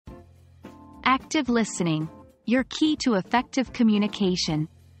Active listening, your key to effective communication.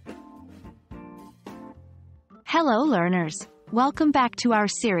 Hello learners, welcome back to our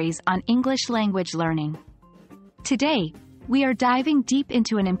series on English language learning. Today, we are diving deep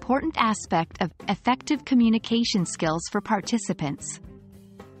into an important aspect of effective communication skills for participants.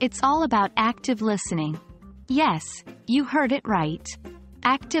 It's all about active listening. Yes, you heard it right.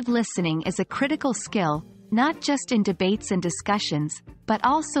 Active listening is a critical skill, not just in debates and discussions, but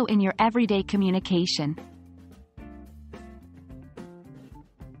also in your everyday communication.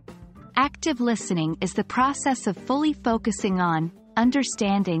 Active listening is the process of fully focusing on,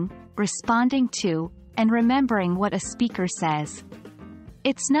 understanding, responding to, and remembering what a speaker says.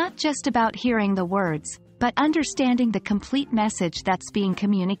 It's not just about hearing the words, but understanding the complete message that's being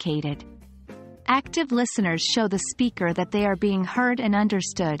communicated. Active listeners show the speaker that they are being heard and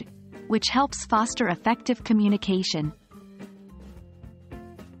understood, which helps foster effective communication.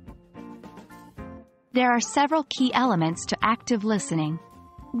 There are several key elements to active listening.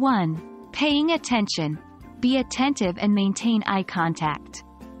 1. Paying attention. Be attentive and maintain eye contact.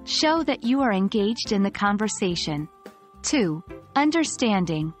 Show that you are engaged in the conversation. 2.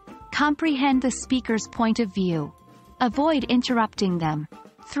 Understanding. Comprehend the speaker's point of view. Avoid interrupting them.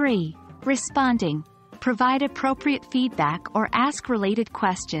 3. Responding. Provide appropriate feedback or ask related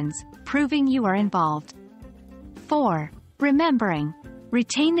questions, proving you are involved. 4. Remembering.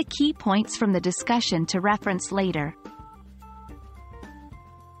 Retain the key points from the discussion to reference later.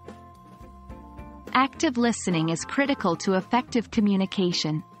 Active listening is critical to effective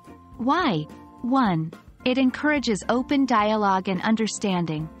communication. Why? 1. It encourages open dialogue and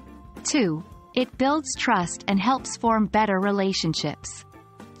understanding. 2. It builds trust and helps form better relationships.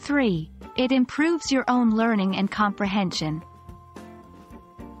 3. It improves your own learning and comprehension.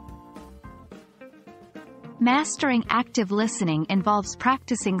 Mastering active listening involves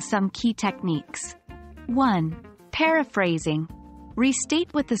practicing some key techniques. 1. Paraphrasing.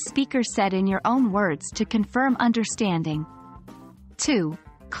 Restate what the speaker said in your own words to confirm understanding. 2.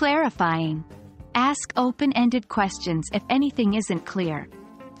 Clarifying. Ask open-ended questions if anything isn't clear.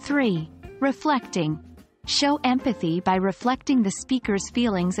 3. Reflecting. Show empathy by reflecting the speaker's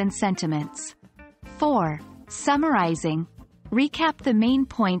feelings and sentiments. 4. Summarizing. Recap the main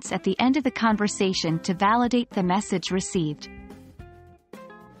points at the end of the conversation to validate the message received.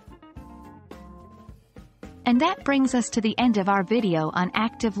 And that brings us to the end of our video on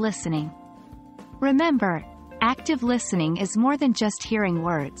active listening. Remember, active listening is more than just hearing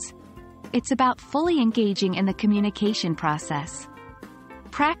words. It's about fully engaging in the communication process.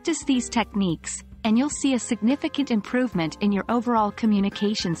 Practice these techniques, and you'll see a significant improvement in your overall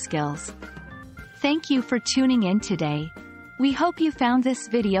communication skills. Thank you for tuning in today. We hope you found this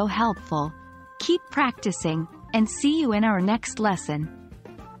video helpful. Keep practicing, and see you in our next lesson.